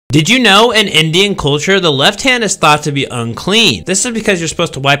Did you know in Indian culture, the left hand is thought to be unclean? This is because you're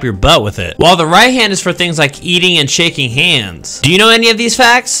supposed to wipe your butt with it, while the right hand is for things like eating and shaking hands. Do you know any of these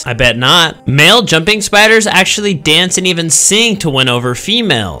facts? I bet not. Male jumping spiders actually dance and even sing to win over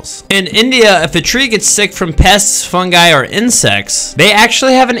females. In India, if a tree gets sick from pests, fungi, or insects, they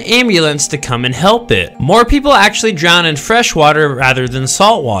actually have an ambulance to come and help it. More people actually drown in fresh water rather than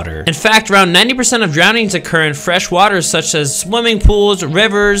salt water. In fact, around 90% of drownings occur in fresh waters such as swimming pools,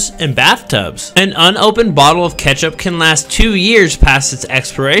 rivers, and bathtubs. An unopened bottle of ketchup can last 2 years past its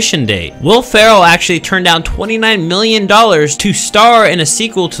expiration date. Will Ferrell actually turned down $29 million to star in a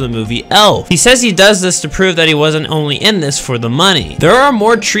sequel to the movie Elf. He says he does this to prove that he wasn't only in this for the money. There are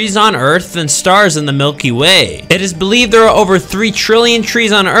more trees on Earth than stars in the Milky Way. It is believed there are over 3 trillion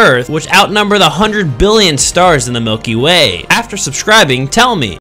trees on Earth, which outnumber the 100 billion stars in the Milky Way. After subscribing, tell me.